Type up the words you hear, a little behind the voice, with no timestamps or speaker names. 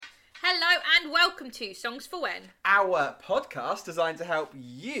and welcome to Songs for When. Our podcast designed to help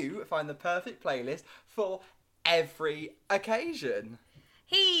you find the perfect playlist for every occasion.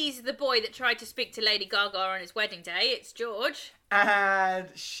 He's the boy that tried to speak to Lady Gaga on his wedding day. It's George. And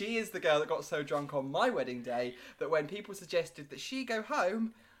she is the girl that got so drunk on my wedding day that when people suggested that she go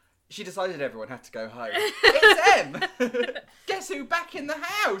home, she decided everyone had to go home. It's Em! Guess who back in the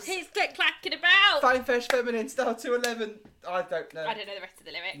house? He's clacking about. Fine, fresh, feminine, star 211. I don't know. I don't know the rest of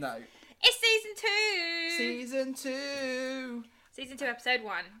the lyrics. No. It's season 2. Season 2. Season 2, episode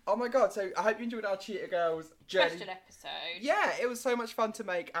 1. Oh my god, so I hope you enjoyed our Cheetah Girls journey. Special episode. Yeah, it was so much fun to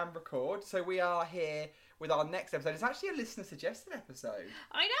make and record. So we are here with our next episode. It's actually a listener suggested episode.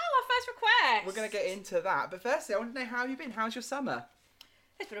 I know, our first request. We're going to get into that. But firstly, I want to know, how have you been? How's your summer?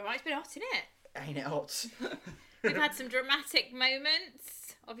 It's been alright, it's been hot, isn't it? Ain't it hot? We've had some dramatic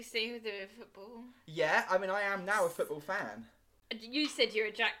moments, obviously, with the football. Yeah, I mean, I am now a football fan. You said you're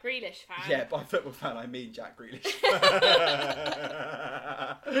a Jack Grealish fan. Yeah, by football fan, I mean Jack Grealish.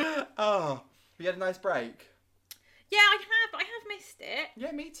 Oh, you had a nice break? Yeah, I have missed it.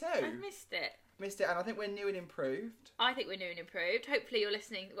 Yeah, me too. I've missed it. Missed it, and I think we're new and improved. I think we're new and improved. Hopefully you're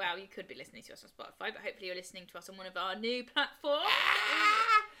listening, well, you could be listening to us on Spotify, but hopefully you're listening to us on one of our new platforms.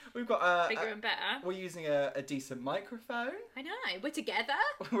 We've got Bigger and better. We're using a decent microphone. I know, we're together.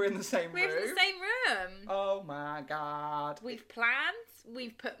 We're in the same room. We're in the same room. Oh my god. We've planned,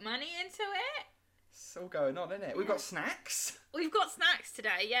 we've put money into it. It's all going on, isn't it? We've got snacks. We've got snacks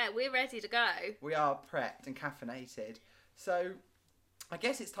today, yeah, we're ready to go. We are prepped and caffeinated. So, I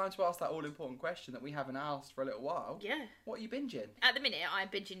guess it's time to ask that all-important question that we haven't asked for a little while. Yeah. What are you binging? At the minute, I'm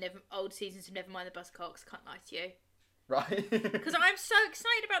binging old seasons of Nevermind the Buzzcocks, can't lie to you. Right. Because I'm so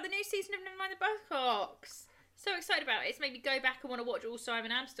excited about the new season of Nevermind the Buzzcocks. So excited about it. It's made me go back and want to watch all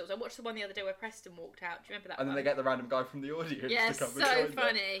Simon Amstel's. I watched the one the other day where Preston walked out. Do you remember that And one? then they get the random guy from the audience Yeah, to come so and join them.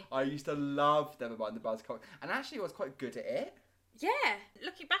 funny. I used to love Nevermind the Buzzcocks. And actually I was quite good at it. Yeah.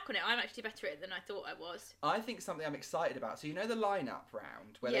 Looking back on it, I'm actually better at it than I thought I was. I think something I'm excited about. So you know the lineup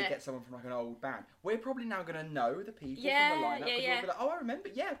round where they get someone from like an old band. We're probably now going to know the people from the lineup. Yeah, We'll be like, oh, I remember.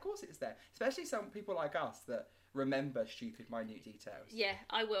 Yeah, of course it's there. Especially some people like us that remember stupid, minute details. Yeah,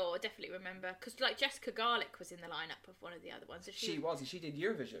 I will definitely remember. Because like Jessica Garlick was in the lineup of one of the other ones. So She was, and she did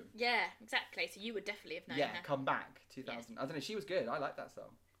Eurovision. Yeah, exactly. So you would definitely have known Yeah, her. Come Back 2000. I don't know. She was good. I like that song.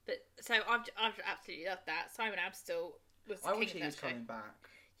 But so I've absolutely loved that. Simon Amstel was the I king wish of he that was show. coming back.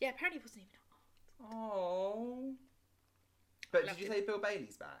 Yeah, apparently he wasn't even. Oh. But Loved did you him. say Bill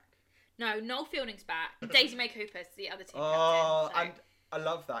Bailey's back? No, Noel Fielding's back. Daisy May Cooper's the other two. Oh, captain, and I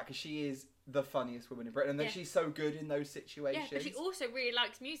love that because she is the funniest woman in Britain, and then Yeah. she's so good in those situations. yeah, but she also really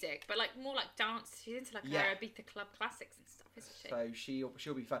likes music, but like more like dance. She's into like Yeah. her Ibiza club classics and stuff, isn't she? So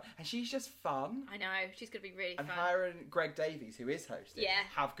she'll be fun, and she's just fun. I know she's gonna be really And fun. her and Greg Davies, who is hosting, Yeah.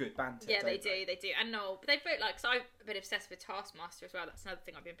 have good banter. Yeah, they don't do, they do. And Noel, but they've both like. So I've been obsessed with Taskmaster as well. That's another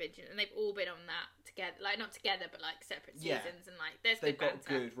thing I've been binging, and they've all been on that together. Like not together, but like separate Yeah. seasons, and like there's They've good got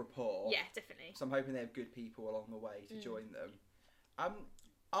banter. good rapport. Yeah, definitely. So I'm hoping they have good people along the way to join them.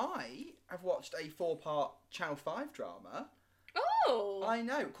 I have watched a 4-part Channel 5 drama. Oh, I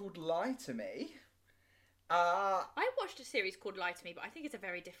know, called Lie to Me. I watched a series called Lie to Me, but I think it's a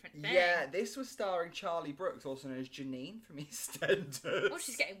very different thing. Yeah, this was starring Charlie Brooks, also known as Janine from EastEnders. Oh,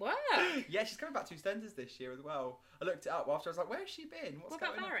 she's getting work. Yeah, she's coming back to EastEnders this year as well. I looked it up after. I was like, where's she been? What's What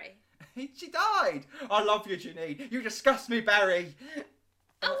about going Barry? on? She died. I love you, Janine. You disgust me, Barry.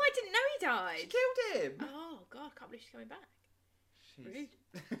 Oh, I didn't know he died. She killed him. Oh God, can't believe she's coming back. Rude.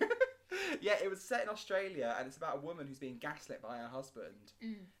 Yeah, it was set in Australia, and it's about a woman who's being gaslit by her husband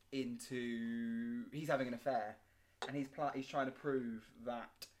into he's having an affair, and he's trying to prove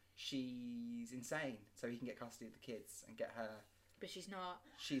that she's insane, so he can get custody of the kids and get her. But she's not.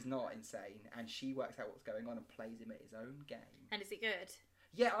 She's not insane, and she works out what's going on and plays him at his own game. And is it good?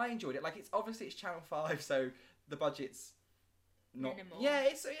 Yeah, I enjoyed it. Like, it's Channel 5, so the budget's not. Minimal. Yeah,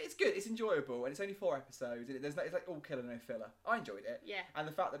 it's good. It's enjoyable, and it's only 4 episodes, and it's like all killer, no filler. I enjoyed it. Yeah. And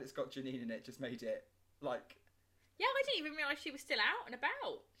the fact that it's got Janine in it just made it like, Yeah, I didn't even realise she was still out and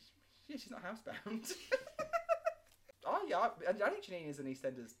about. yeah, she's not housebound. Oh yeah, I think Janine is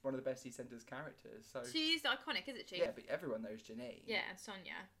one of the best EastEnders characters. So She's iconic, isn't she? yeah, but everyone knows Janine. Yeah, and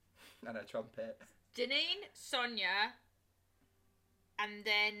Sonia. And her trumpet. Janine, Sonia, and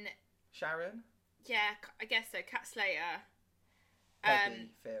then Sharon. yeah, I guess so. Cat Slater. Peggy,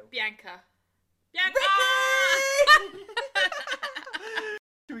 Phil. Bianca. Bianca.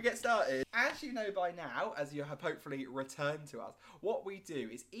 Should we get started? As you know by now, as you have hopefully returned to us, what we do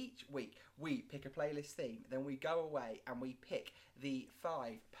is each week we pick a playlist theme, then we go away and we pick the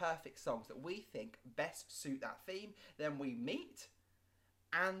 5 perfect songs that we think best suit that theme. Then we meet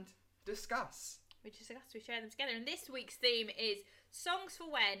and discuss. We discuss, we share them together. And this week's theme is songs for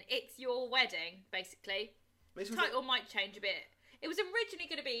when it's your wedding, basically. The title might change a bit. It was originally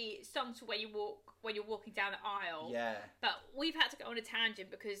going to be songs for when you're walking down the aisle. Yeah. But we've had to go on a tangent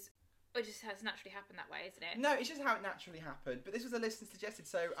because it just has naturally happened that way, isn't it? No, it's just how it naturally happened. But this was a listener suggested.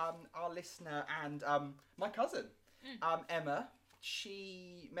 So our listener and my cousin, Emma,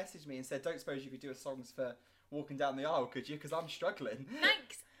 she messaged me and said, "Don't suppose you could do a songs for walking down the aisle, could you? Because I'm struggling."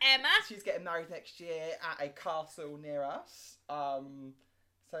 Thanks, Emma. She's getting married next year at a castle near us.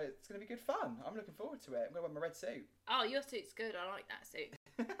 So it's going to be good fun. I'm looking forward to it. I'm going to wear my red suit. Oh, your suit's good. I like that suit.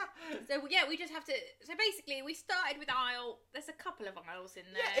 So yeah, we just have to. So basically, we started with aisle. There's a couple of aisles in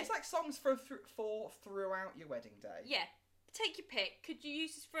there. Yeah, it's like songs for throughout your wedding day. Yeah, take your pick. Could you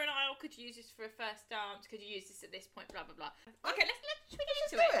use this for an aisle? Could you use this for a first dance? Could you use this at this point? Blah blah blah. Okay, let's get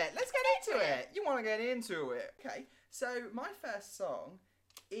into it. Let's get into it. You want to get into it? Okay. So my first song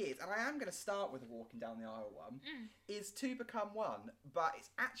is, and I am going to start with a walking down the aisle one, is "To Become One," but it's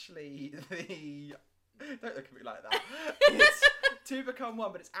actually the. Don't look at me like that. It's "To Become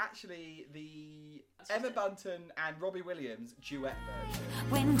One," but it's actually the Emma Bunton and Robbie Williams duet version.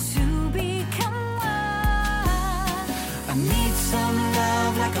 When to become one, I need some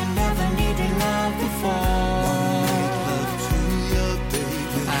love like I never needed love before. Love to you,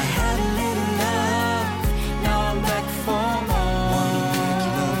 baby. I had a little love, now I'm back for more.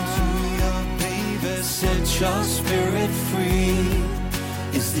 Love to you, baby. Set your spirit free.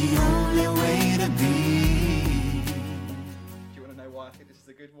 Is the only way to be. Do you want to know why I think this is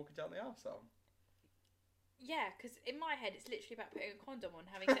a good walking down the aisle song? Yeah, because in my head, it's literally about putting a condom on,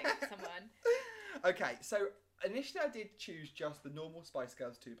 having sex with someone. Okay, so initially I did choose just the normal Spice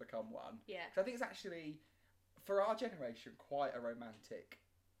Girls "To Become One." Yeah. Because I think it's actually, for our generation, quite a romantic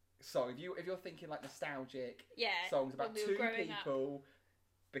song. If you're thinking like nostalgic songs about when we were two growing people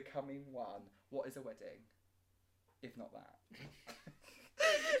becoming one, what is a wedding if not that?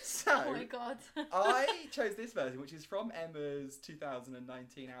 So, oh my god. I chose this version, which is from Emma's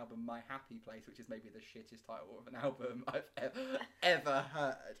 2019 album, My Happy Place, which is maybe the shittest title of an album I've ever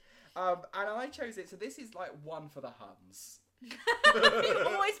heard. And I chose it, so this is like one for the Huns. You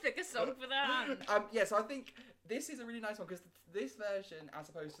always pick a song for that. Yeah, so I think this is a really nice one, because this version, as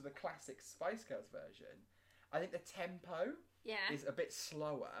opposed to the classic Spice Girls version, I think the tempo is a bit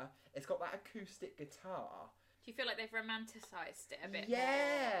slower. It's got that acoustic guitar. Do you feel like they've romanticised it a bit more?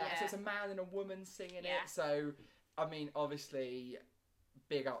 Yeah, so it's a man and a woman singing it. So, I mean, obviously,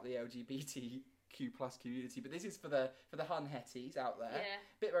 big up the LGBTQ plus community, but this is for the Hun Hetties out there. Yeah.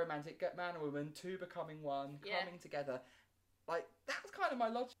 Bit romantic, get man and woman, two becoming one, coming together. Like, that was kind of my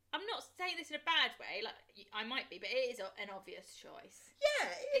logic. I'm not saying this in a bad way, like, I might be, but it is an obvious choice. Yeah,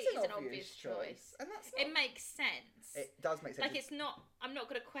 it is an obvious choice. And that's not... It makes sense. It does make sense. Like, it's not... I'm not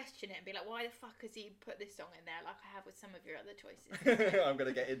going to question it and be like, why the fuck has he put this song in there like I have with some of your other choices? I'm going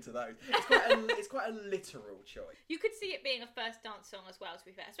to get into those. It's quite a literal choice. You could see it being a first dance song as well, to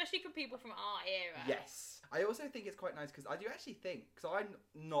be fair, especially for people from our era. Yes. I also think it's quite nice because I do actually think, because I'm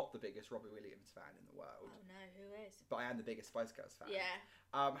not the biggest Robbie Williams fan in the world. Oh no, who is? But I am the biggest Spice Girls fan. Yeah.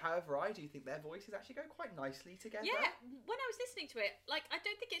 However, I do think their voices actually go quite nicely together. Yeah, when I was listening to it, like, I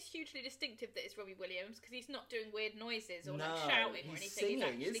don't think it's hugely distinctive that it's Robbie Williams, because he's not doing weird noises or like shouting or anything.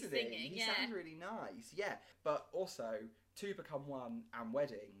 Singing, he's actually singing. He sounds really nice. Yeah, but also "To Become One" and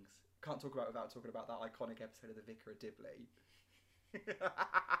weddings can't talk about without talking about that iconic episode of The Vicar of Dibley.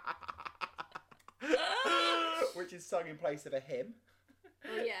 Which is sung in place of a hymn.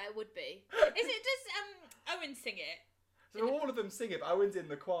 Oh yeah, it would be. Does Owen sing it? So all of them sing it, but Owen's in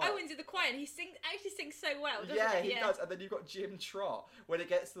the choir. Owen's in the choir, and he actually sings so well, doesn't he? Yeah, he does. And then you've got Jim Trott, when it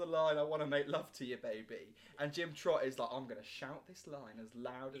gets to the line, "I want to make love to you, baby." And Jim Trott is like, "I'm going to shout this line as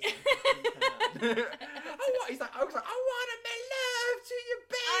loud as I can." He's like, "I was like, I want to make love to you,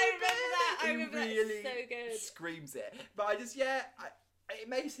 baby." I remember that. I remember that. Really So good. Screams it. But I just, it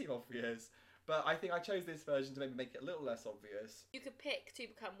may seem obvious, but I think I chose this version to maybe make it a little less obvious. You could pick "To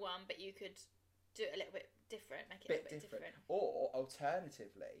Become One," but you could do it a little bit different, make it a little bit different. Or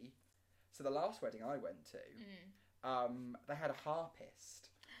alternatively, so the last wedding I went to, they had a harpist.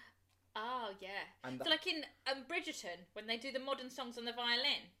 Oh yeah. So like in Bridgerton, when they do the modern songs on the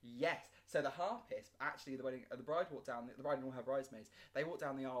violin. Yes. So the harpist, actually, the bride walked down. The bride and all her bridesmaids, they walked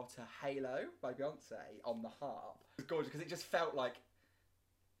down the aisle to "Halo" by Beyonce on the harp. It was gorgeous because it just felt like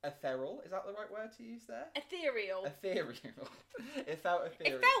ethereal. Is that the right word to use there? Ethereal. It felt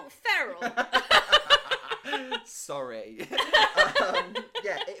ethereal. It felt feral. Sorry.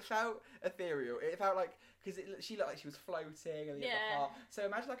 It felt ethereal. It felt like, because she looked like she was floating and the harp. So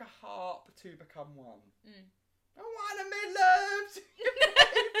imagine like a harp to become one. I want to make love to you.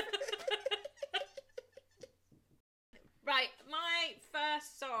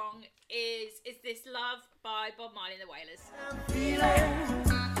 This Love by Bob Marley and the Wailers.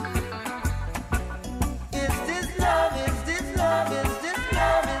 Is this love, is this love, is this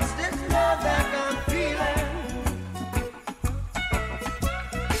love, is this love that I'm feeling?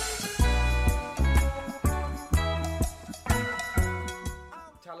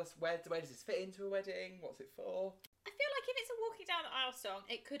 Tell us, where does this fit into a wedding? What's it for? I feel like if it's a walking down the aisle song,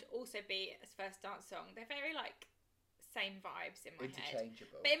 it could also be a first dance song. They're very like same vibes in my head.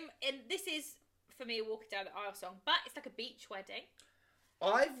 Interchangeable. But this is for me a walking down the aisle song, but it's like a beach wedding.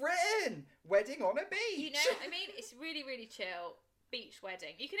 I've written Wedding on a Beach. You know what I mean? It's really, really chill. Beach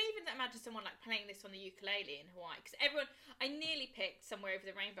wedding. You can even imagine someone like playing this on the ukulele in Hawaii, because I nearly picked Somewhere Over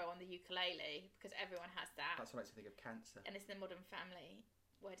the Rainbow on the ukulele because everyone has that. That's what makes me think of Cancer. And it's the Modern Family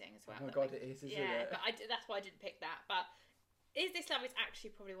wedding as well. Oh my god, it is, isn't it? But that's why I didn't pick that. But Is This Love is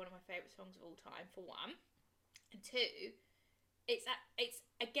actually probably one of my favourite songs of all time, for one. And two, it's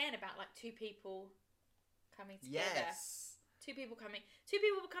again about like two people coming together. Yes. Two people becoming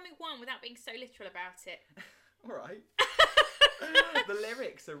one without being so literal about it. All right. The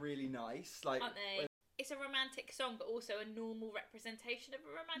lyrics are really nice, like, aren't they? It's a romantic song, but also a normal representation of a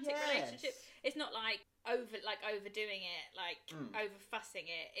romantic relationship. It's not like overdoing it, like over fussing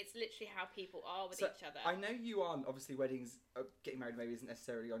it. It's literally how people are with each other. I know you aren't, obviously weddings, getting married maybe isn't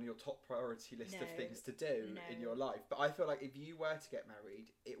necessarily on your top priority list of things to do in your life, but I feel like if you were to get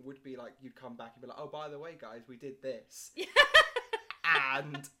married, it would be like you'd come back and be like, oh, by the way guys, we did this.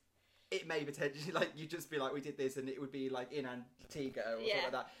 And it may potentially, like, you'd just be like, we did this, and it would be like in Antigua or something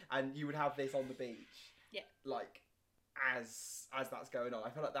like that, and you would have this on the beach. Yeah. Like, as that's going on. I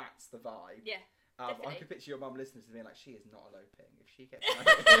feel like that's the vibe. Yeah. I could picture your mum listening to me like, she is not eloping if she gets married.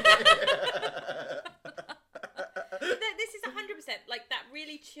 This is 100% like that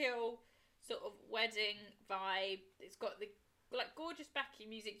really chill sort of wedding vibe. It's got the like gorgeous backing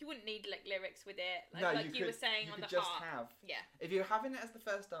music. You wouldn't need like lyrics with it. Like you were saying on the heart. Yeah. If you're having it as the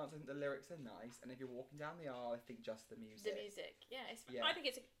first dance, I think the lyrics are nice, and if you're walking down the aisle, I think just the music. The music, yeah. I think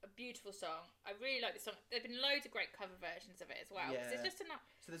it's a beautiful song. I really like this song. There've been loads of great cover versions of it as well. Yeah. It's just enough.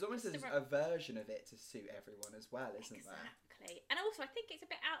 So there's almost a version of it to suit everyone as well, isn't there? Exactly. And also, I think it's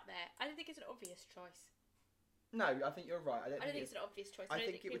a bit out there. I don't think it's an obvious choice. No, I think you're right. I don't think it's an obvious choice. I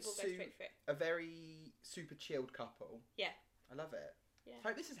don't think it would suit a very super chilled couple. Yeah. I love it. Yeah. I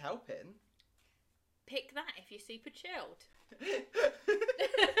hope this is helping. Pick that if you're super chilled.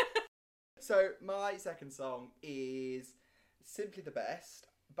 So my second song is Simply the Best,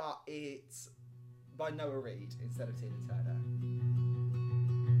 but it's by Noah Reid instead of Tina Turner.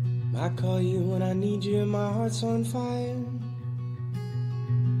 I call you when I need you and my heart's on fire.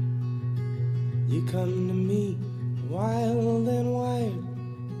 You come to me wild and wild.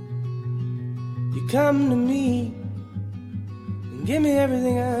 You come to me and give me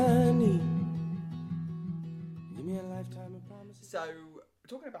everything I need. Give me a lifetime of promises. So,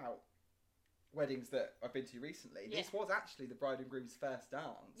 talking about weddings that I've been to recently, this was actually the bride and groom's first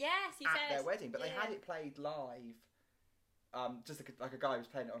dance. Yes, he said. At their wedding, but they had it played live. Just like a guy was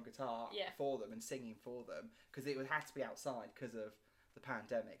playing it on guitar for them and singing for them, because it had to be outside because of the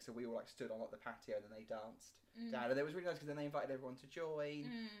pandemic. So we all like stood on like the patio and then they danced down, and it was really nice because then they invited everyone to join.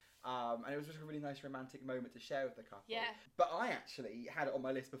 And it was just a really nice romantic moment to share with the couple. Yeah. But I actually had it on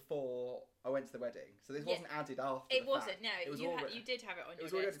my list before I went to the wedding, so this wasn't added after. It wasn't. No, you did have it on your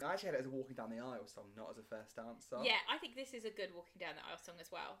list. I actually had it as a walking down the aisle song, not as a first dance song. Yeah, I think this is a good walking down the aisle song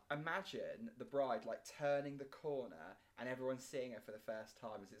as well. Imagine the bride like turning the corner and everyone seeing her for the first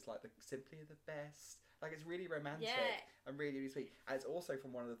time as it's like simply the best. Like, it's really romantic and really, really sweet. And it's also from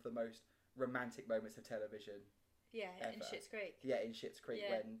one of the most romantic moments of television. Yeah, ever. In Schitt's Creek. Yeah, in Schitt's Creek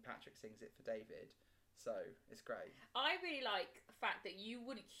when Patrick sings it for David. So, it's great. I really like the fact that you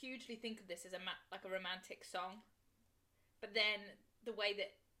wouldn't hugely think of this as like a romantic song. But then the way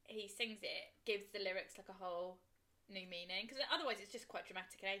that he sings it gives the lyrics like a whole new meaning, because otherwise it's just quite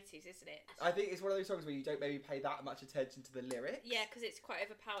dramatic and 80s, isn't it? I think it's one of those songs where you don't maybe pay that much attention to the lyrics. Yeah, because it's quite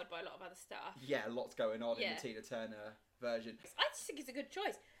overpowered by a lot of other stuff. Yeah, lots going on in the Tina Turner version. I just think it's a good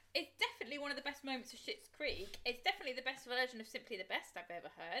choice. It's definitely one of the best moments of Schitt's Creek. It's definitely the best version of Simply the Best I've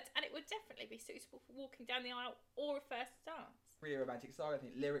ever heard, and it would definitely be suitable for walking down the aisle or a first dance. Really romantic song. I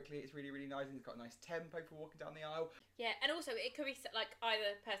think lyrically it's really, really nice, and it's got a nice tempo for walking down the aisle. Yeah, and also it could be like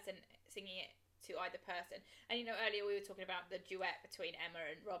either person singing it to either person. And you know, earlier we were talking about the duet between Emma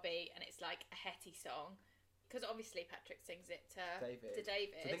and Robbie, and it's like a Hetty song, because obviously Patrick sings it to David.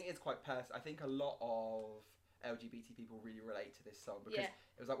 So I think it's quite personal. I think a lot of LGBT people really relate to this song, because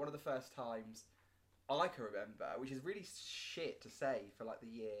it was like one of the first times I can remember, which is really shit to say for like the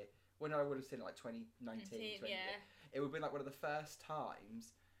year when I would have seen it like 2019, 20. It would have been like one of the first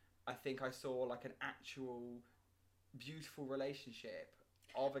times I think I saw like an actual beautiful relationship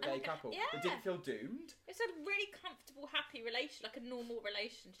of a gay couple that didn't feel doomed. It's a really comfortable, happy relation, like a normal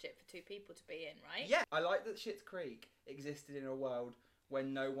relationship for two people to be in, right? Yeah, I like that Schitt's Creek existed in a world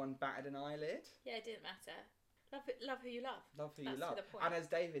when no one batted an eyelid. Yeah, it didn't matter. Love who you love. Love who you love. And as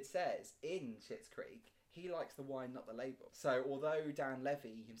David says in Schitt's Creek, he likes the wine, not the label. So although Dan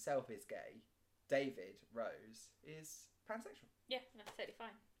Levy himself is gay, David Rose is pansexual. Yeah, that's totally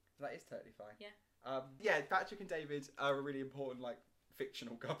fine. That is totally fine. Yeah. Patrick and David are a really important, like,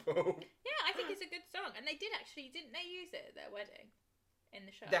 fictional couple. Yeah, I think it's a good song. And they didn't they use it at their wedding in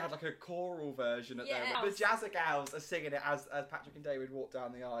the show? They had like a choral version at their wedding. The Jazza Gals are singing it as Patrick and David walk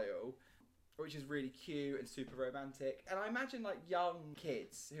down the aisle, which is really cute and super romantic. And I imagine like young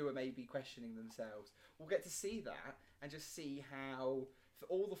kids who are maybe questioning themselves will get to see that and just see how, for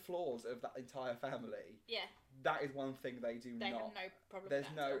all the flaws of that entire family, that is one thing they do they not. have no problem There's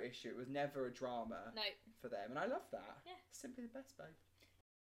with no issue. It was never a drama No. for them. And I love that. Yeah. Simply the best, babe.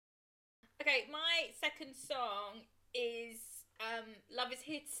 Okay, my second song is Love Is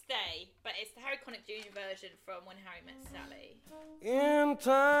Here to Stay, but it's the Harry Connick Jr. version from When Harry Met Sally. In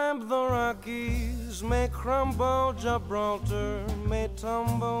time the Rockies may crumble, Gibraltar may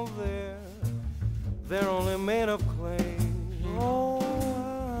tumble there. They're only made of clay. Oh,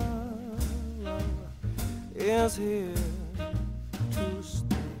 love is here to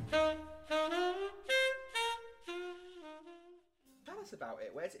stay. Tell us about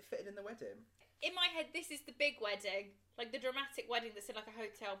it. Where's it fitted in the wedding? In my head, this is the big wedding, like the dramatic wedding that's in like a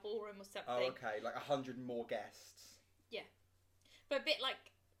hotel ballroom or something. Oh, okay, like 100 more guests. Yeah, but a bit like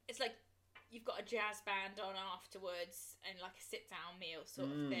it's like you've got a jazz band on afterwards and like a sit-down meal sort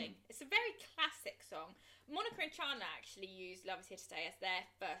of thing. It's a very classic song. Monica and Chandler actually used Love Is Here to Stay as their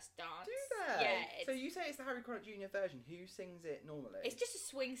first dance. Do they? Yeah. So you say it's the Harry Connick Jr. version. Who sings it normally? It's just a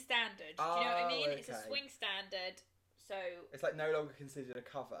swing standard. Do you know what I mean? Okay. It's a swing standard. So it's like no longer considered a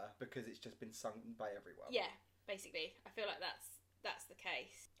cover because it's just been sung by everyone. yeah, basically, I feel like that's the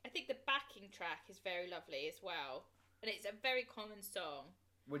case. I think the backing track is very lovely as well, and it's a very common song.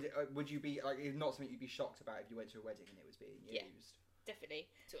 Would you be like, it's not something you'd be shocked about if you went to a wedding and it was being used? Yeah. Definitely.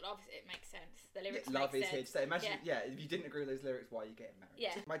 So obviously it makes sense. The lyrics Love make is sense. here to stay. Imagine, if you didn't agree with those lyrics, why are you getting married?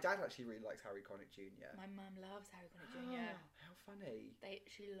 Yeah. My dad actually really likes Harry Connick Jr. My mum loves Harry Connick Jr. How funny.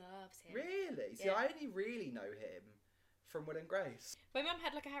 She loves him. Really? See, Yeah. I only really know him from Will and Grace. My mum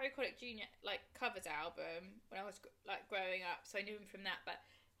had like a Harry Connick Jr. like covers album when I was like growing up, so I knew him from that. But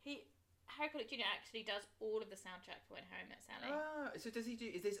Harry Connick Jr. actually does all of the soundtrack for When Harry Met Sally. So does he do?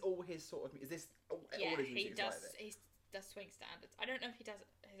 Is this all his sort of? Is this all his music? He does. He does swing standards. I don't know if he does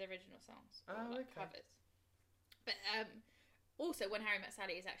his original songs or covers. But also, When Harry Met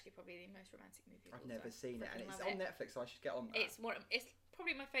Sally is actually probably the most romantic movie of all time. I've never seen it, and Freaking it's love on it. Netflix, so I should get on that. It's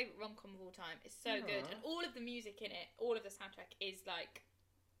probably my favourite rom-com of all time. It's so good, and all of the music in it, all of the soundtrack is like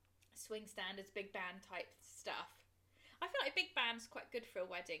swing standards, big band type stuff. I feel like big band's quite good for a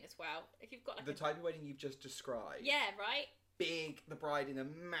wedding as well. If you've got like the type of wedding you've just described. Yeah, right. Big, the bride in a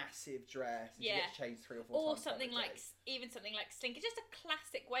massive dress. And she gets changed 3 or 4 or times. Something like something like Slinky. Just a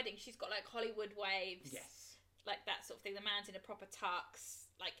classic wedding. She's got like Hollywood waves. Yes. Like that sort of thing. The man's in a proper tux.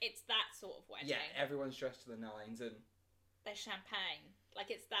 Like it's that sort of wedding. Yeah, everyone's dressed to the nines and there's champagne. Like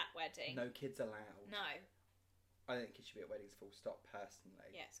it's that wedding. No kids allowed. No. I don't think kids should be at weddings, full stop,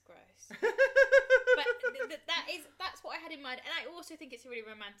 personally. Yeah, it's gross. But that's what I had in mind. And I also think it's a really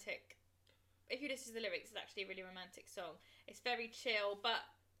romantic. If you listen to the lyrics, it's actually a really romantic song. It's very chill, but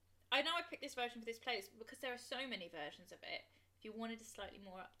I know I picked this version for this playlist because there are so many versions of it. If you wanted a slightly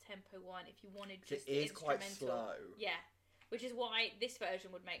more up-tempo one, if you wanted just it is quite instrumental, slow. Yeah, which is why this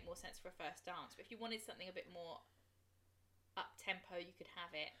version would make more sense for a first dance. But if you wanted something a bit more up-tempo, you could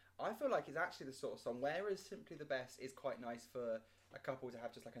have it. I feel like it's actually the sort of song, whereas Simply the Best is quite nice for a couple to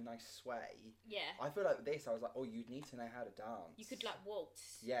have just like a nice sway. Yeah. I feel like with this, I was like, oh, you'd need to know how to dance. You could like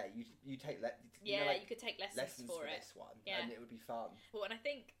waltz. Yeah, you take you could take lessons for it. This one, yeah. and it would be fun. Well, and I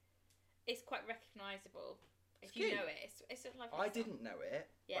think it's quite recognisable if you know it. It's sort of like I didn't know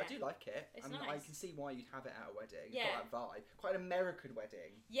it. Yeah. But I do like it. It's I nice. can see why you'd have it at a wedding. Yeah. Got that vibe. Quite an American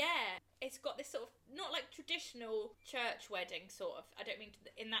wedding. Yeah. It's got this sort of, not like traditional church wedding sort of, I don't mean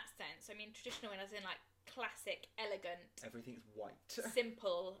in that sense. I mean traditional as in like classic, elegant. Everything's white.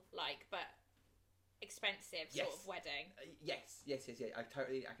 Simple, like, but expensive sort of wedding. Yes. I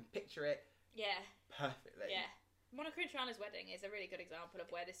can picture it. Yeah. Perfectly. Yeah. Monica and Chandler's wedding is a really good example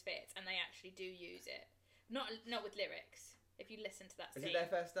of where this fits, and they actually do use it. Not with lyrics. If you listen to that scene. Is it their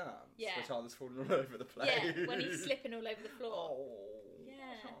first dance? Yeah. Where Chandler's falling all over the place. Yeah, when he's slipping all over the floor. Oh.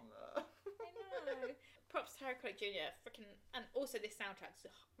 Yeah. Chandler. I know. Props to Harry Connick Jr. And also this soundtrack is a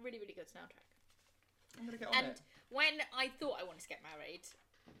really, really good soundtrack. I'm gonna get on it. And when I thought I wanted to get married,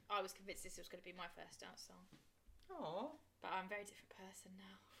 I was convinced this was going to be my first dance song. Aww. But I'm a very different person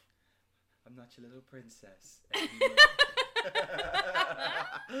now. I'm not your little princess.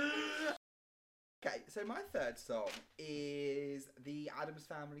 Okay, so my third song is the Addams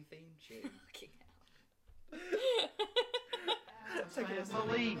Family theme tune. Fucking hell.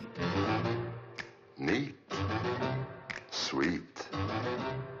 Family. Neat. Sweet.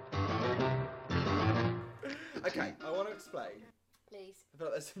 Okay, I want to explain. Please. I feel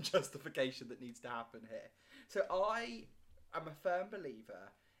like there's some justification that needs to happen here. So I am a firm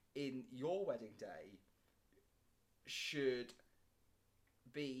believer in your wedding day should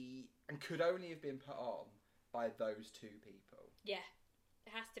be and could only have been put on by those two people. Yeah.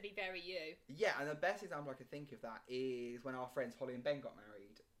 It has to be very you. Yeah, and the best example I could think of that is when our friends Holly and Ben got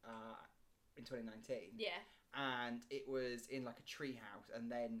married in 2019. Yeah. And it was in like a tree house,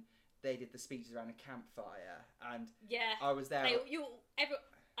 and then they did the speeches around a campfire, and yeah, I was there. I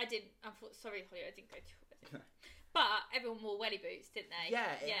didn't. Sorry, Holly, I didn't go to your wedding. But everyone wore welly boots, didn't they?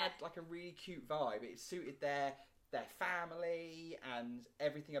 Yeah, it had like a really cute vibe. It suited their family and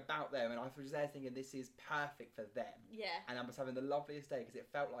everything about them, and I was there thinking this is perfect for them. Yeah. And I was having the loveliest day because it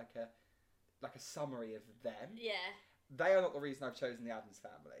felt like a summary of them. Yeah. They are not the reason I've chosen the Addams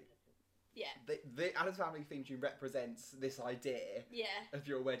Family. Yeah. The Addams Family theme tune represents this idea of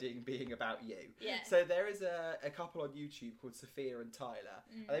your wedding being about you. Yeah. So there is a couple on YouTube called Sophia and Tyler,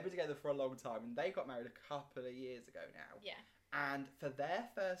 and they've been together for a long time, and they got married a couple of years ago now. Yeah. And for their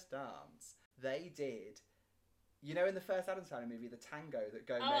first dance, they did, you know, in the first Addams Family movie, the tango that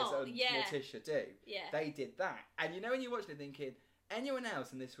Gomez and Morticia do. Yeah. They did that, and you know when you watch it thinking, anyone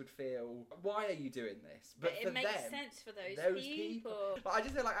else in this would feel, why are you doing this? But for it makes them, sense for those people. But I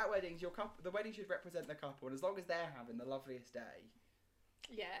just feel like at weddings, the wedding should represent the couple, and as long as they're having the loveliest day,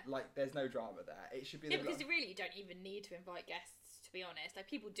 like there's no drama there. It should be because really you don't even need to invite guests. To be honest, like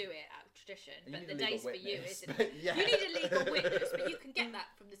people do it out of tradition, but the day's for you, isn't it? Yeah. You need a legal witness, but you can get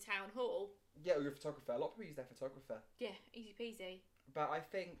that from the town hall. Yeah, or your photographer. A lot of people use their photographer. Yeah, easy peasy. But I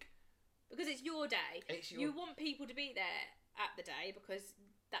think because it's your day, you want people to be there at the day because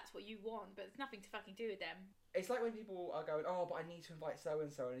that's what you want, but it's nothing to fucking do with them. It's like when people are going, oh, but I need to invite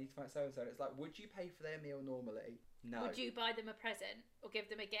so-and-so, and I need to invite so-and-so. It's like, would you pay for their meal normally? No. Would you buy them a present or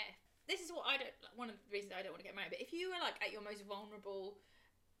give them a gift? This is what one of the reasons I don't want to get married, but if you were like at your most vulnerable,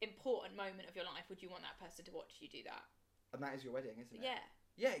 important moment of your life, would you want that person to watch you do that? And that is your wedding, isn't it? Yeah.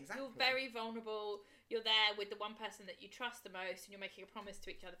 Yeah, exactly. You're very vulnerable. You're there with the one person that you trust the most, and you're making a promise to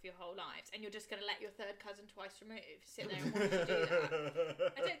each other for your whole lives, and you're just going to let your third cousin twice removed sit there and watch you do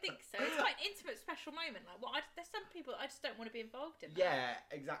that. I don't think so. It's quite an intimate, special moment. Like, there's some people I just don't want to be involved in. Yeah,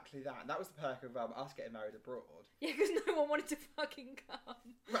 exactly that. That was the perk of us getting married abroad. Yeah, because no one wanted to fucking come.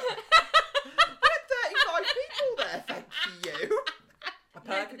 Right. I had 35 people there, thank you.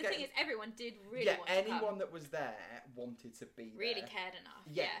 Yeah, but the thing is, everyone did really want to come. Yeah, anyone that was there wanted to be there. Really cared enough.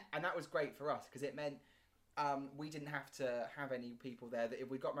 Yeah, and that was great for us because it meant we didn't have to have any people there that if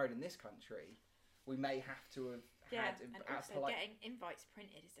we got married in this country, we may have to have had... and also getting invites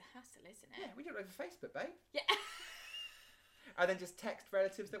printed is a hassle, isn't it? Yeah, we do it over Facebook, babe. Yeah. And then just text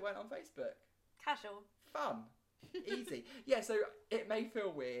relatives that weren't on Facebook. Casual. Fun. Easy. Yeah, so it may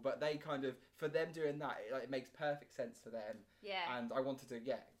feel weird, but they kind of, for them doing that, it makes perfect sense for them. Yeah. And I wanted to,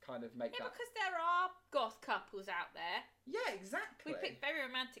 kind of make that. Yeah, because there are goth couples out there. Yeah, exactly. We pick very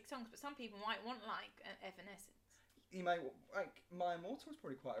romantic songs, but some people might want, like, Evanescence. You may, like, My Immortal is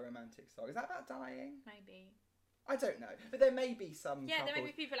probably quite a romantic song. Is that about dying? Maybe. I don't know. But there may be some there may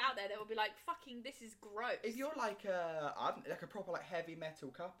be people out there that will be like, fucking, this is gross. If you're like a proper, like, heavy metal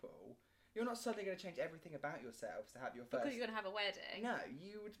couple... You're not suddenly going to change everything about yourselves to have your first... Because you're going to have a wedding. No,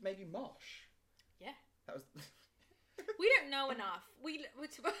 you would maybe mosh. Yeah. That was... We don't know enough.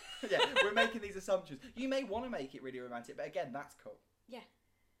 Yeah, we're making these assumptions. You may want to make it really romantic, but again, that's cool. Yeah.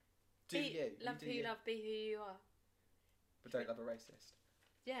 Love who you love, be who you are. But don't love a racist.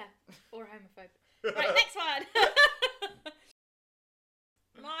 Yeah, or a homophobe. Right, next one.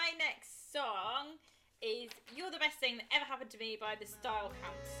 My next song is You're the Best Thing That Ever Happened to Me by the Style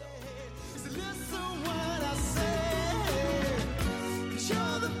Council. Listen what I say, 'cause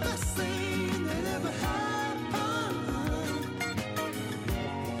you're the best thing that ever happened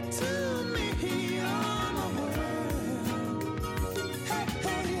to me on the world. Hey,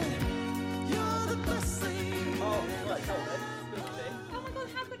 you're the best thing. Oh, right, go on then. Oh my god,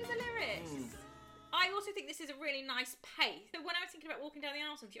 how good are the lyrics? I also think this is a really nice pace. So when I was thinking about walking down the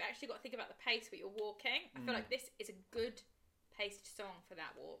aisle songs, you've actually got to think about the pace where you're walking. I feel like this is a good paced song for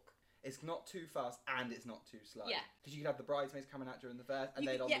that walk. It's not too fast and it's not too slow. Yeah. Because you could have the bridesmaids coming out during the verse and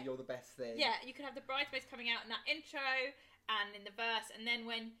they'd on the You're the Best Thing. Yeah, you could have the bridesmaids coming out in that intro and in the verse, and then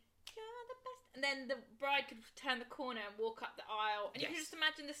when you're the best, and then the bride could turn the corner and walk up the aisle, and you can just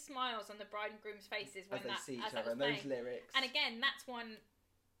imagine the smiles on the bride and groom's faces when as they see each that other, was and playing. those lyrics. And again, that's one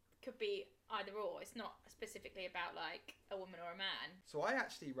could be either or. It's not specifically about like a woman or a man. So I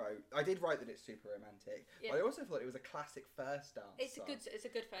did write that it's super romantic, but I also thought it was a classic first dance. It's a good first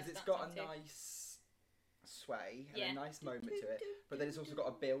dance. Because it's got a nice sway and a nice moment to it, but then it's also got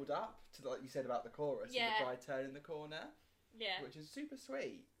a build up to, like you said about the chorus, and the bride turning the corner. Yeah. Which is super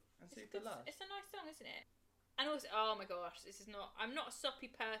sweet and super lush. It's a nice song, isn't it? And also, oh my gosh, I'm not a soppy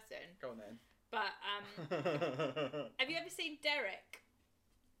person. Go on then. But, have you ever seen Derek?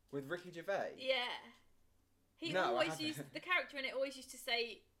 With Ricky Gervais? Yeah. The character in it always used to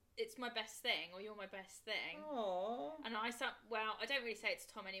say, it's my best thing, or you're my best thing. Aww. And I don't really say it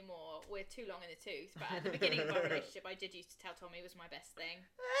to Tom anymore. We're too long in the tooth. But at the beginning of our relationship, I did used to tell Tom he was my best thing.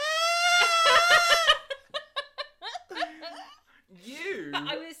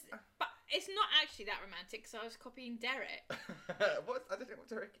 But it's not actually that romantic because I was copying Derek. What? I don't know what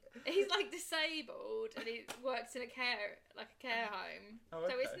Derek is. He's like disabled and he works in a care home. Oh,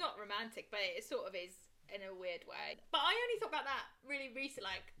 okay. So it's not romantic, but it sort of is in a weird way. But I only thought about that really recently,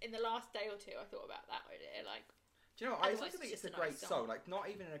 like in the last day or two. I thought about that idea. Like, do you know what? I also think it's a great song. Like,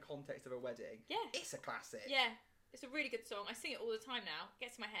 not even in a context of a wedding. Yeah, it's a classic. Yeah, it's a really good song. I sing it all the time now. It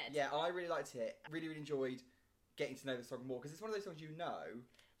gets in my head. Yeah, I really liked it. Really, really enjoyed getting to know the song more because it's one of those songs you know.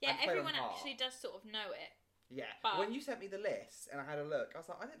 Yeah, everyone actually does sort of know it. Yeah, but when you sent me the list and I had a look, I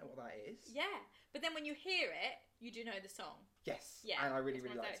was like, I don't know what that is. Yeah, but then when you hear it, you do know the song. Yes. Yeah, and I really,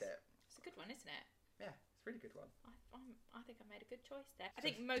 really liked it. It's a good one, isn't it? Yeah, it's a really good one. I think I made a good choice there. I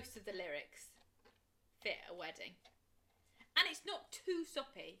think most of the lyrics fit a wedding, and it's not too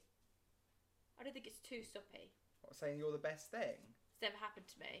soppy. I don't think it's too soppy. What, saying you're the best thing? It's never happened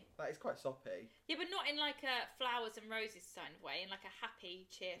to me. That is quite soppy. Yeah, but not in like a flowers and roses kind of way, in like a happy,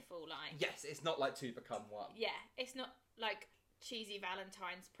 cheerful, like... Yes, it's not like Two Become One. Yeah, it's not like cheesy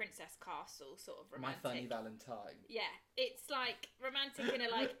Valentine's Princess Castle sort of romantic. My Funny Valentine. Yeah, it's like romantic in a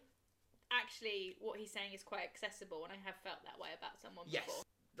like... Actually, what he's saying is quite accessible, and I have felt that way about someone before.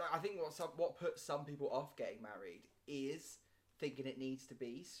 I think what puts some people off getting married is thinking it needs to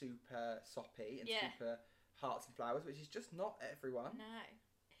be super soppy and super hearts and flowers, which is just not everyone. No.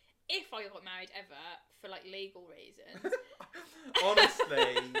 If I got married ever for like legal reasons,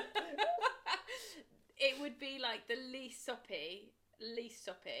 honestly, it would be like the least soppy.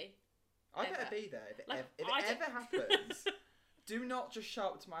 I better be there if it ever happens. Do not just show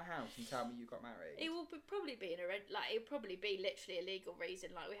up to my house and tell me you got married. It will probably be it would probably be literally a legal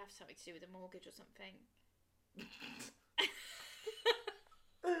reason, like we have something to do with a mortgage or something.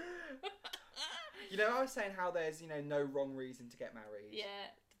 You know, I was saying how there's, no wrong reason to get married.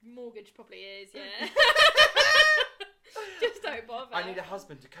 Yeah, mortgage probably is, yeah. Just don't bother. I need a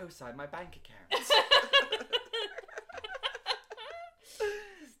husband to co-sign my bank account.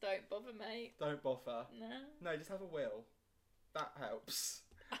 Just don't bother, mate. Don't bother. No. No, just have a will. That helps.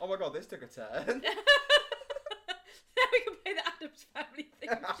 Oh my god, this took a turn. Now we can play the Addams Family thing.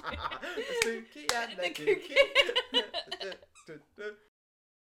 The spooky and the kooky.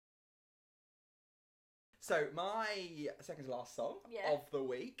 So my second to last song of the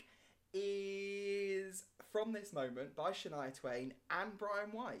week is From This Moment by Shania Twain and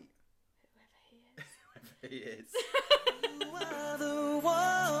Brian White. Whoever he is. You are the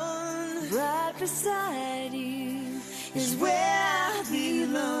one right beside you is where I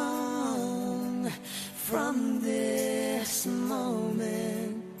belong from this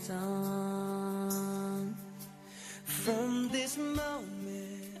moment on. From this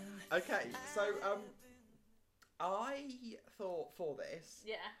moment. Okay, so I thought for this,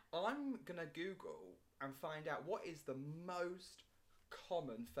 I'm gonna Google and find out what is the most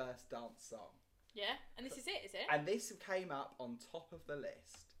common first dance song. Yeah, and this is it, is it? And this came up on top of the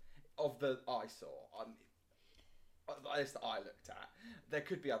list of the I saw. The list that I looked at. There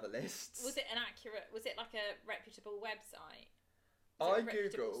could be other lists. Was it like a reputable website? I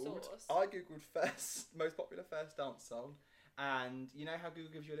googled most popular first dance song, and you know how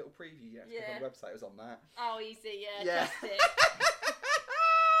Google gives you a little preview? You have to click on the website. It was on that. Oh, easy, yeah. Test it.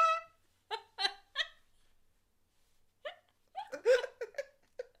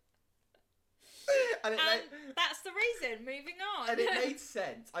 and that's the reason. Moving on. And it made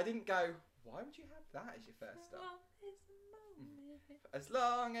sense. I didn't go, why would you have that as your first song? As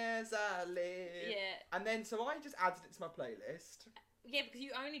long as I live. Yeah. And then, so I just added it to my playlist. Yeah, because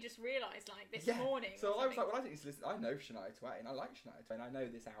you only just realised like this Yeah. morning. So or I was like, something. well, I need to listen. I know Shania Twain. I like Shania Twain. I know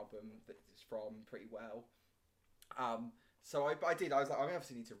this album that it's from pretty well. So I did. I was like, I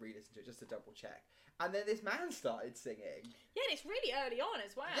obviously need to re-listen to it just to double check. And then this man started singing. Yeah, and it's really early on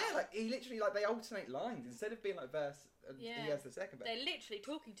as well. Yeah, like he literally they alternate lines instead of being like verse. He has the second verse. They're literally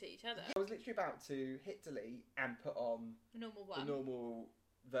talking to each other. I was literally about to hit delete and put on The normal one. the normal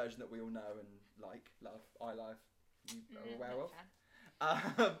version that we all know and like, love, I love, you are aware not of.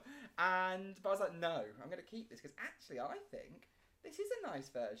 a fan. But I was like, no, I'm going to keep this because actually I think this is a nice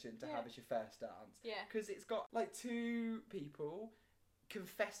version to have as your first dance. Yeah. Because it's got like two people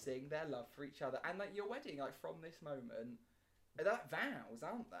confessing their love for each other and like your wedding, like from this moment, they're like vows,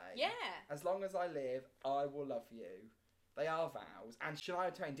 aren't they? Yeah. As long as I live, I will love you. They are vows. And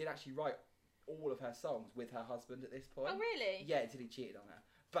Shania Twain did actually write all of her songs with her husband at this point. Oh, really? Yeah, until he cheated on her.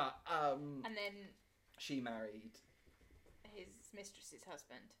 But And then she married. his mistress's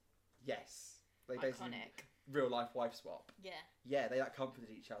husband. Yes, they basically Iconic. real life wife swap. Yeah. Yeah, they like comforted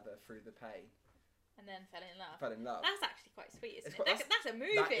each other through the pain. And then fell in love. Fell in love. That's actually quite sweet, isn't It's it? quite- That's a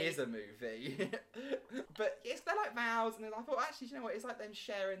movie. That is a movie. But it's they're like vows, and then I thought actually, you know what? It's like them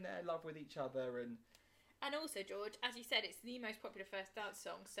sharing their love with each other, and And also, George, as you said, it's the most popular first dance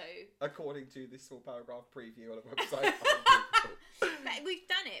song, so... according to this small paragraph preview on a website. But we've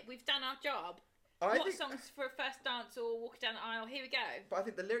done it. We've done our job. What songs for a first dance or walk down the aisle? Here we go. But I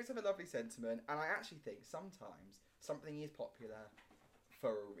think the lyrics have a lovely sentiment, and I actually think sometimes something is popular for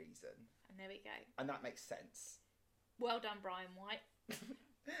a reason, And there we go. and that makes sense. Well done, Brian White.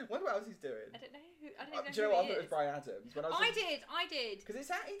 Wonder what else he's doing. I don't know who. I don't know Do you know who what I he thought it was is. Brian Adams? When I did. Because he does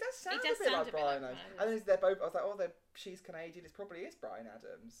sound He does a bit sound like a bit Brian like Adams. Brian And then they're both. I was like, oh, she's Canadian. It probably is Brian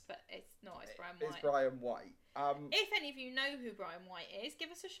Adams. But it's not. It's Brian White. It's Brian White. If any of you know who Brian White is, give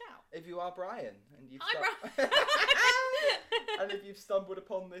us a shout. If you are Brian and you've Hi, and if you've stumbled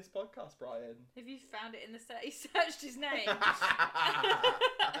upon this podcast, Brian, If you found it in the he searched his name. I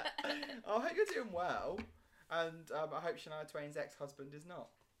hope you're doing well, and I hope Shania Twain's ex-husband is not.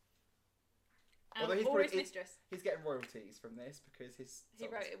 Although Or his mistress. He's getting royalties from this because He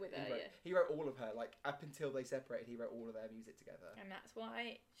songs- wrote it with her, yeah. He wrote all of her, like up until they separated. He wrote all of their music together. And that's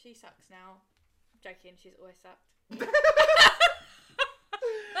why she sucks now. Joking, she's always sucked.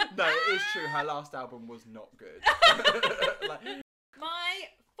 No, it is true. Her last album was not good. My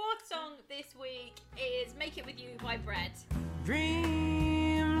fourth song this week is Make It With You by Bread.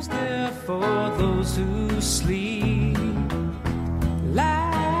 Dreams there for those who sleep.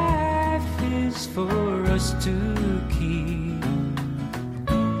 Life is for us to keep.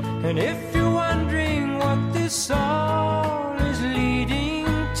 And if you're wondering what this song is leading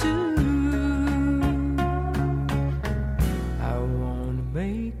to, I wanna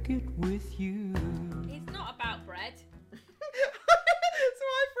make it with you. It's not about bread. So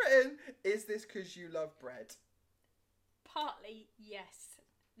I've written, is this because you love bread? Partly, yes.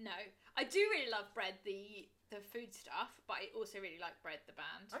 No. I do really love Bread, the food stuff, but I also really like Bread, the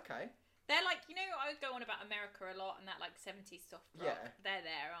band. Okay. They're like, you know, I go on about America a lot and that like 70s soft rock. Yeah. They're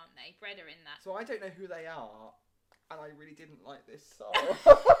there, aren't they? Bread are in that. So I don't know who they are, and I really didn't like this song. That's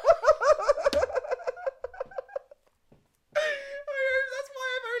why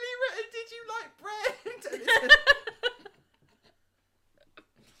I've only written, did you like bread?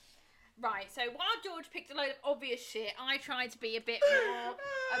 Right, so while George picked a load of obvious shit, I tried to be a bit more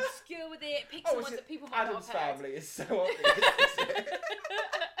obscure with it, pick some ones that people might Adam's not have heard. Family is so obvious, isn't it?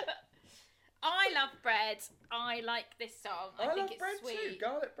 I love Bread. I like this song. I think love it's bread sweet. too.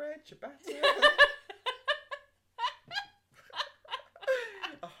 Garlic bread, ciabatta,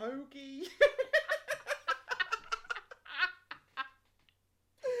 a hoagie.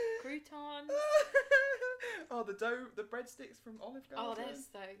 Croutons. Oh, the breadsticks from Olive Garden. Oh, they're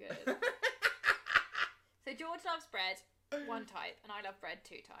so good. So George loves bread, one type, and I love bread,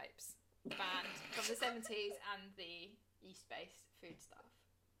 two types. Band from the 70s and the East-based food stuff.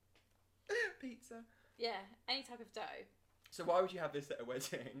 Pizza. Yeah, any type of dough. So why would you have this at a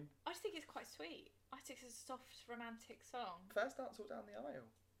wedding? I just think it's quite sweet. I think it's a soft, romantic song. First dance all down the aisle.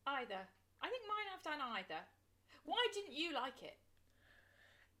 Either. I think mine have done either. Why didn't you like it?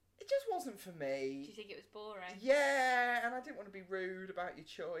 It just wasn't for Do me. you think it was boring? Yeah, and I didn't want to be rude about your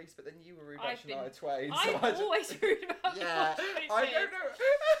choice, but then you were rude about Shania Twain. I'm always rude about Yeah, your I choices. don't know.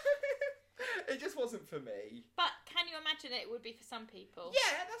 It just wasn't for me. But can you imagine it would be for some people?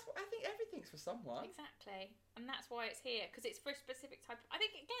 Yeah, that's what I think. Everything's for someone. Exactly. And that's why it's here, because it's for a specific type. I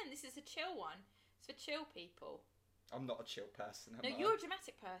think, again, this is a chill one. It's for chill people. I'm not a chill person. No, am you're a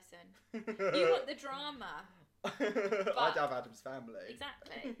dramatic person. You want the drama. I'd have Adam's Family.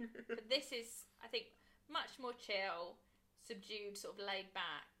 Exactly. But this is, I think, much more chill, subdued, sort of laid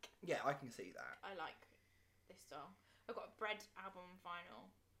back. Yeah, I can see that. I like this song. I've got a Bread album on vinyl.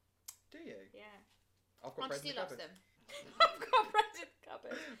 Do you? Yeah. I've got Mum Bread still in the loves cupboard. them. I've got Bread in the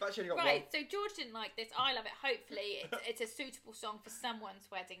cupboard. I've actually only got Right, one. so George didn't like this. I love it. Hopefully, it's a suitable song for someone's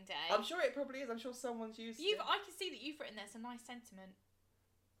wedding day. I'm sure it probably is. I'm sure someone's used it. I can see that you've written there's a nice sentiment.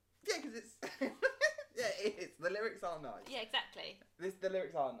 Yeah, because it's... yeah, it is. The lyrics are nice. Yeah, exactly. The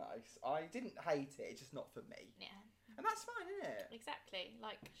lyrics are nice. I didn't hate it. It's just not for me. Yeah. And that's fine, isn't it? Exactly.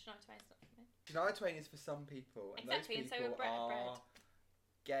 Like Shania Twain's not for me. Shania Twain is for some people. And Exactly, and those so people are Bread. are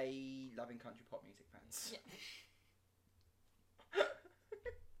gay, loving country pop music fans. Yeah.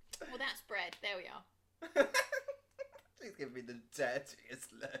 Well, that's Bread. There we are. She's giving me the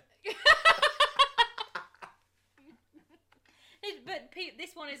dirtiest look. But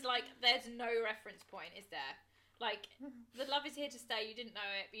this one is like, there's no reference point, is there? Like, The Love Is Here to Stay, you didn't know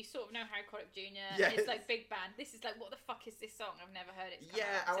it, but you sort of know Harry Connick Jr. Yes. It's like big band. This is like, what the fuck is this song? I've never heard it.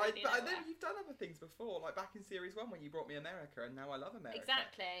 Yeah, but I know you've done other things before, like back in Series 1 when you brought me America, and now I love America.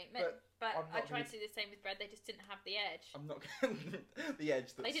 Exactly. But But I'm I not tried gonna- to do the same with Bread. They just didn't have the edge. I'm not the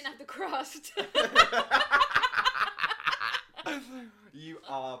edge. That's... They didn't have the crust. You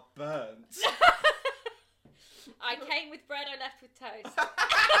are burnt. I came with bread, I left with toast.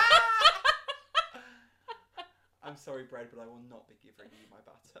 I'm sorry, Bread, but I will not be giving you my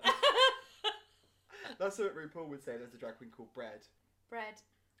butter. That's what RuPaul would say. There's a drag queen called Bread. Bread.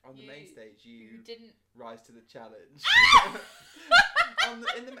 On the main stage, you didn't rise to the challenge.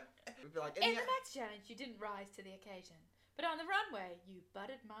 in the Max Challenge, you didn't rise to the occasion. But on the runway, you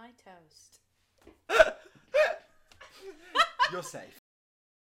buttered my toast. You're safe.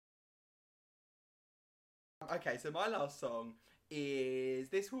 Okay, so my last song is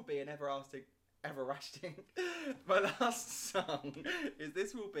This Will Be an Everlasting. My last song is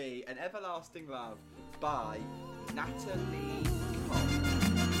This Will Be an Everlasting Love by Natalie Cole.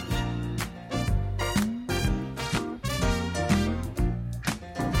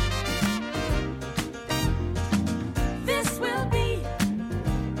 This will be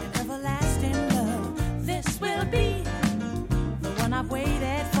an everlasting love. This will be the one I've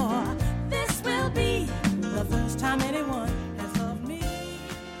waited for. This will be the first time anyone has loved me.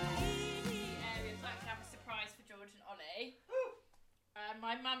 We'd like to have a surprise for George and Ollie.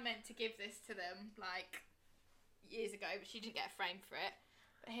 My mum meant to give this to them like years ago, but she didn't get a frame for it.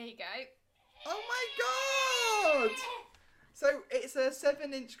 But here you go. Oh my god! So it's a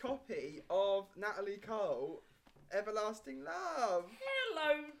 7-inch copy of Natalie Cole, Everlasting Love.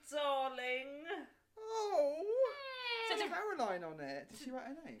 Hello, darling. Oh! So There's the- Caroline on it. Did she write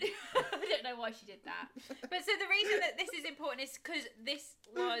her name? I don't know why she did that. But so the reason that this is important is because this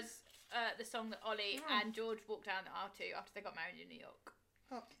was the song that Ollie and George walked down the aisle to after they got married in New York.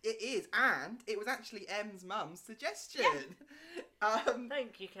 Oh, it is, and it was actually Em's mum's suggestion.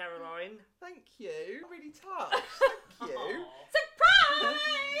 Thank you, Caroline. Thank you. I'm really touched. Thank you.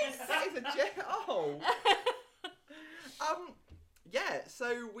 Surprise! That is a yeah,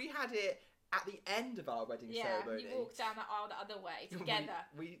 so we had it at the end of our wedding ceremony. You walked down that aisle the other way together.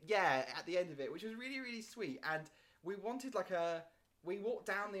 At the end of it, which was really, really sweet. And we wanted we walked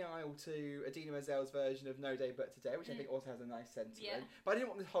down the aisle to Idina Menzel's version of No Day But Today, which I think also has a nice sentiment. Yeah. But I didn't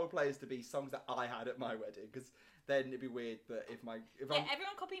want the whole playlist to be songs that I had at my wedding, because then it'd be weird that Everyone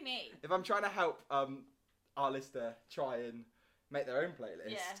copy me. if I'm trying to help our listener try and make their own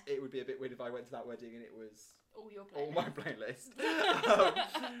playlist, it would be a bit weird if I went to that wedding and it was All your all playlists. my playlist.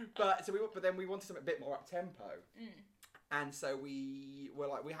 But then we wanted something a bit more up tempo, and so we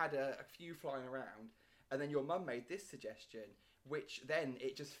had a few flying around, and then your mum made this suggestion, which then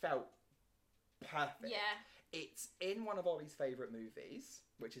it just felt perfect. Yeah. It's in one of Ollie's favourite movies,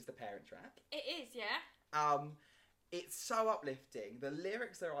 which is The Parent Trap. It is, yeah. It's so uplifting. The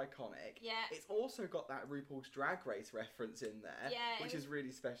lyrics are iconic. Yeah. It's also got that RuPaul's Drag Race reference in there, Yeah, which is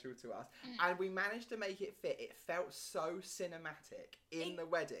really special to us. And we managed to make it fit. It felt so cinematic in the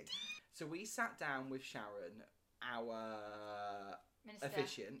wedding. So we sat down with Sharon, our Minister.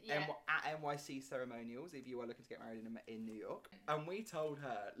 officiant, Yeah. at NYC Ceremonials, if you are looking to get married in New York. And we told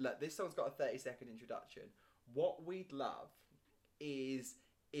her, look, this song's got a 30-second introduction. What we'd love is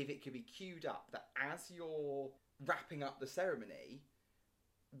if it could be queued up that as you're wrapping up the ceremony,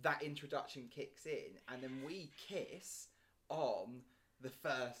 that introduction kicks in, and then we kiss on the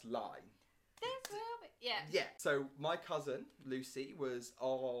first line. This will be... Yeah. Yeah. So my cousin Lucy was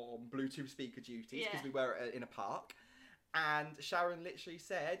on Bluetooth speaker duties because Yeah. we were in a park, and Sharon literally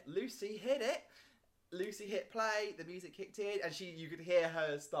said, "Lucy, hit it." Lucy hit play, the music kicked in, and you could hear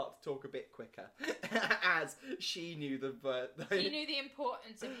her start to talk a bit quicker as she knew She knew the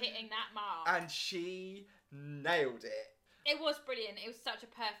importance of hitting that mark. and she nailed it. It was brilliant. It was such a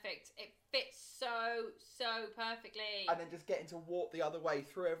perfect. It fits so perfectly. And then just getting to walk the other way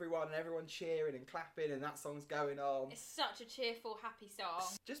through everyone and everyone cheering and clapping and that song's going on. It's such a cheerful, happy song.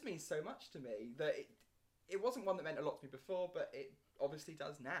 It just means so much to me that it wasn't one that meant a lot to me before, but it obviously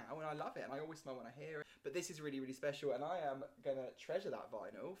does now, and I love it, and I always smile when I hear it. But this is really, really special, and I am gonna treasure that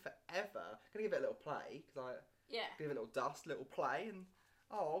vinyl forever. I'm gonna give it a little play because give it a little dust, little play, and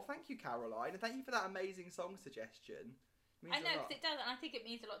thank you, Caroline, and thank you for that amazing song suggestion. I know, because it does, and I think it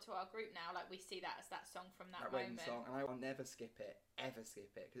means a lot to our group now. Like, we see that as that song from that moment. Song, and I will never skip it, because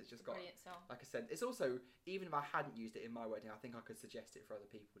it's just got. Brilliant song. Like I said, it's also, even if I hadn't used it in my wedding, I think I could suggest it for other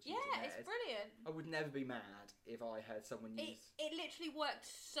people to use in theirs. It's brilliant. I would never be mad if I heard someone use. It literally worked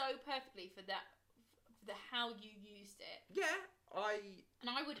so perfectly for that, how you used it. Yeah, I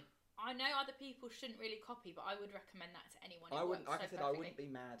know other people shouldn't really copy, but I would recommend that to anyone. I wouldn't. Like I said, I wouldn't be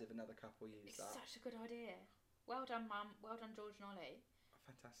mad if another couple used that. It's such a good idea. Well done, Mum. Well done, George and Ollie.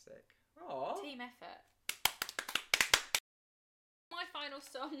 Fantastic. Aww. Team effort. My final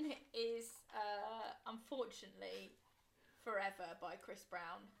song is, unfortunately, Forever by Chris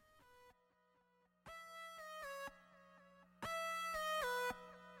Brown.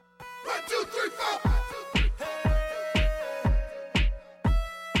 One, two, three, four.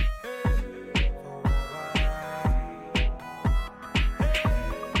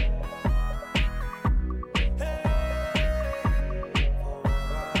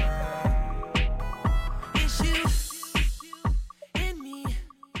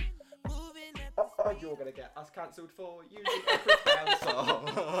 You're going to get us cancelled for using a Chris Brown song.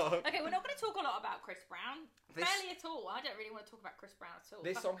 Okay, we're not going to talk a lot about Chris Brown. Barely at all. I don't really want to talk about Chris Brown at all.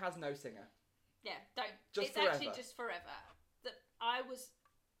 This song has no singer. Yeah, don't. It's Forever. Actually just Forever. I was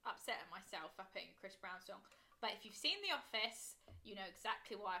upset at myself for putting Chris Brown song. But if you've seen The Office, you know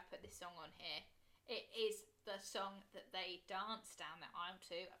exactly why I put this song on here. It is the song that they danced down the aisle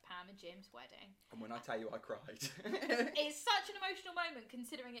to at Pam and Jim's wedding. And when I tell you I cried. It's such an emotional moment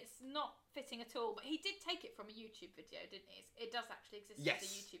considering it's not fitting at all. But he did take it from a YouTube video, didn't he? It does actually exist as a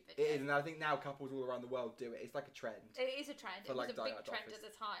YouTube video. It is, and I think now couples all around the world do it. It's like a trend. It is a trend. It was a big trend at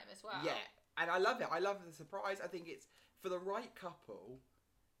the time as well. Yeah, and I love it. I love the surprise. I think it's, for the right couple,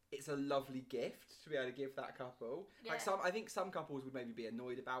 it's a lovely gift to be able to give that couple. Yeah. Like I think some couples would maybe be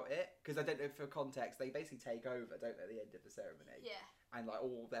annoyed about it because I don't know, for context, they basically take over, don't they, at the end of the ceremony? Yeah. And like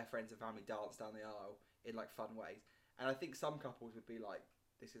all their friends and family dance down the aisle in like fun ways. And I think some couples would be like,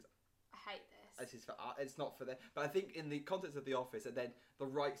 "This is, I hate this. This is for us. It's not for them." But I think in the context of The Office, and then the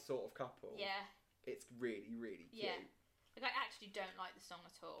right sort of couple, it's really, really cute. Yeah. Like I actually don't like the song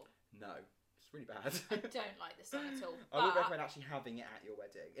at all. No. Really bad. I don't like the song at all. I would recommend actually having it at your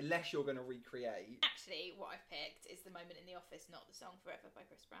wedding, unless you're going to recreate. Actually, what I've picked is the moment in The Office, not the song Forever by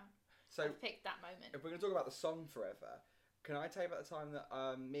Chris Brown. So I've picked that moment. If we're going to talk about the song Forever, can I tell you about the time that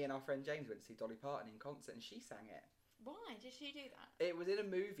me and our friend James went to see Dolly Parton in concert and she sang it? Why did she do that? It was in a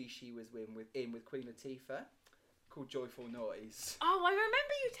movie she was in with Queen Latifah called Joyful Noise. Oh, I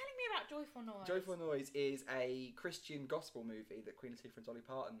remember you telling me about Joyful Noise. Joyful Noise is a Christian gospel movie that Queen Latifah and Dolly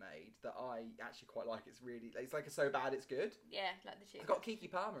Parton made that I actually quite like. It's like a So Bad It's Good. Yeah, like the tune. It's got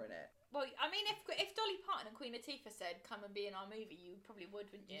Keke Palmer in it. Well, I mean, if Dolly Parton and Queen Latifah said, "Come and be in our movie," you probably would,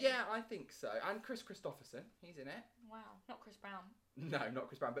 wouldn't you? Yeah, I think so. And Chris Christopherson, he's in it. Wow, not Chris Brown. No, not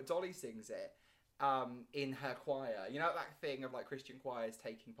Chris Brown, but Dolly sings it. In her choir, you know that thing of like Christian choirs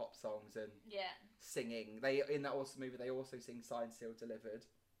taking pop songs and singing. They in that awesome movie they also sing "Signed, Sealed, Delivered."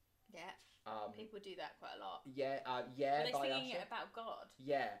 Yeah, people do that quite a lot. Yeah, Are they by singing Usher. it about God?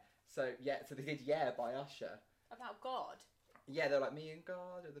 Yeah, so they did by Usher. About God. Yeah, they're like, "Me and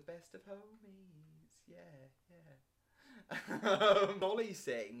God are the best of homies." Yeah. Dolly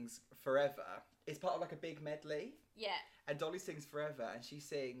sings "Forever." It's part of like a big medley. Yeah. And Dolly sings "Forever," and she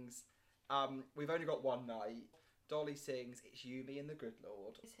sings. We've only got one night. Dolly sings "It's You, Me and the Good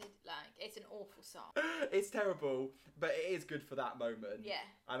Lord." It's an awful song. It's terrible, but it is good for that moment. Yeah.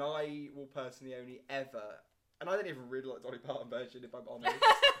 And I will personally only ever, and I don't even really like Dolly Parton version if I'm honest.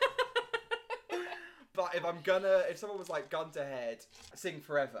 But if someone was like gun to head, sing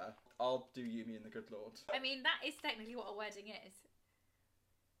 "Forever," I'll do "You, Me and the Good Lord." I mean, that is technically what a wedding is.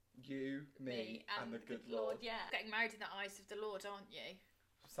 You, me and the good Lord. Yeah. Getting married in the eyes of the Lord, aren't you?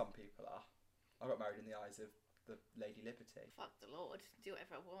 Some people are. I got married in the eyes of the Lady Liberty. Fuck the Lord. Do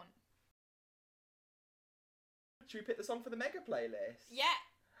whatever I want. Should we pick the song for the mega playlist? Yeah.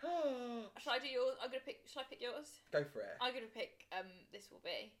 Shall I do yours? Shall I pick yours? Go for it. I'm gonna pick This Will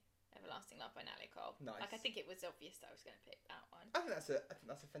Be. Everlasting Love by Natalie Cole. Nice. Like, I think it was obvious that I was going to pick that one. I think that's a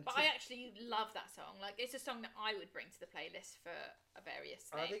fantastic. But I actually love that song. Like, it's a song that I would bring to the playlist for a various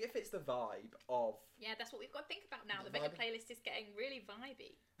thing. I think it fits the vibe of. Yeah, that's what we've got to think about now. The Becca playlist is getting really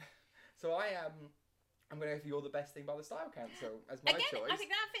vibey. So I'm going to go for You're the Best Thing by the Style Council as my choice. I think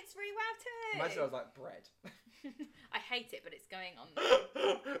that fits really well too. Imagine I was like, bread. I hate it, but it's going on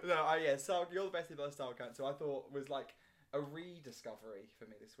there. So You're the Best Thing by the Style Council I thought was like a rediscovery for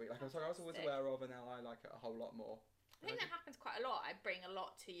me this week. Like, I was always aware of, and now I like it a whole lot more. I think that happens quite a lot. I bring a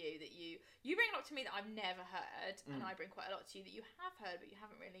lot to you that you bring a lot to me that I've never heard, and I bring quite a lot to you that you have heard but you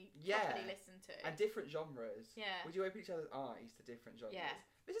haven't really properly listened to. And different genres. Yeah. Would you open each other's eyes to different genres? Yeah.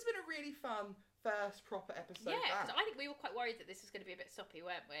 This has been a really fun first proper episode. Yeah, because I think we were quite worried that this was going to be a bit soppy,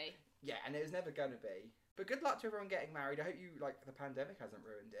 weren't we? Yeah, and it was never going to be. But good luck to everyone getting married. I hope the pandemic hasn't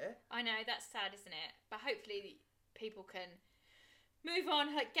ruined it. I know, that's sad, isn't it? But hopefully people can move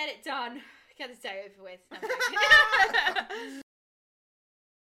on, like, get it done, get this day over with.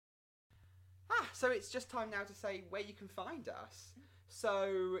 So it's just time now to say where you can find us.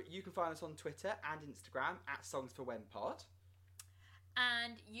 So you can find us on Twitter and Instagram at Songs4WhenPod.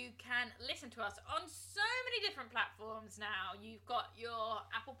 And you can listen to us on so many different platforms now. You've got your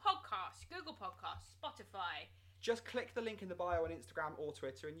Apple Podcasts, Google Podcasts, Spotify. Just click the link in the bio on Instagram or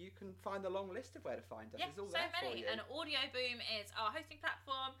Twitter and you can find the long list of where to find us. Yeah, it's all so there many. for you. And Audio Boom is our hosting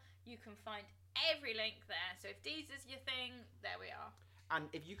platform. You can find every link there. So if Deezer's your thing, there we are. And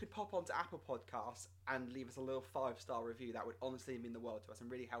if you could pop onto Apple Podcasts and leave us a little 5-star review, that would honestly mean the world to us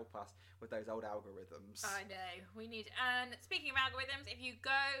and really help us with those old algorithms. I know, we need. And speaking of algorithms, if you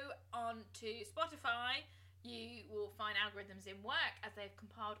go on to Spotify, you will find algorithms in work as they've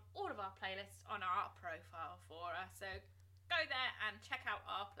compiled all of our playlists on our profile for us. So go there and check out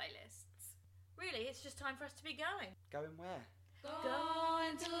our playlists. Really, it's just time for us to be going. Going where?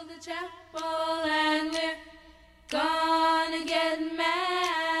 Going to the chapel and we're gonna get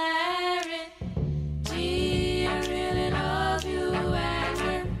mad.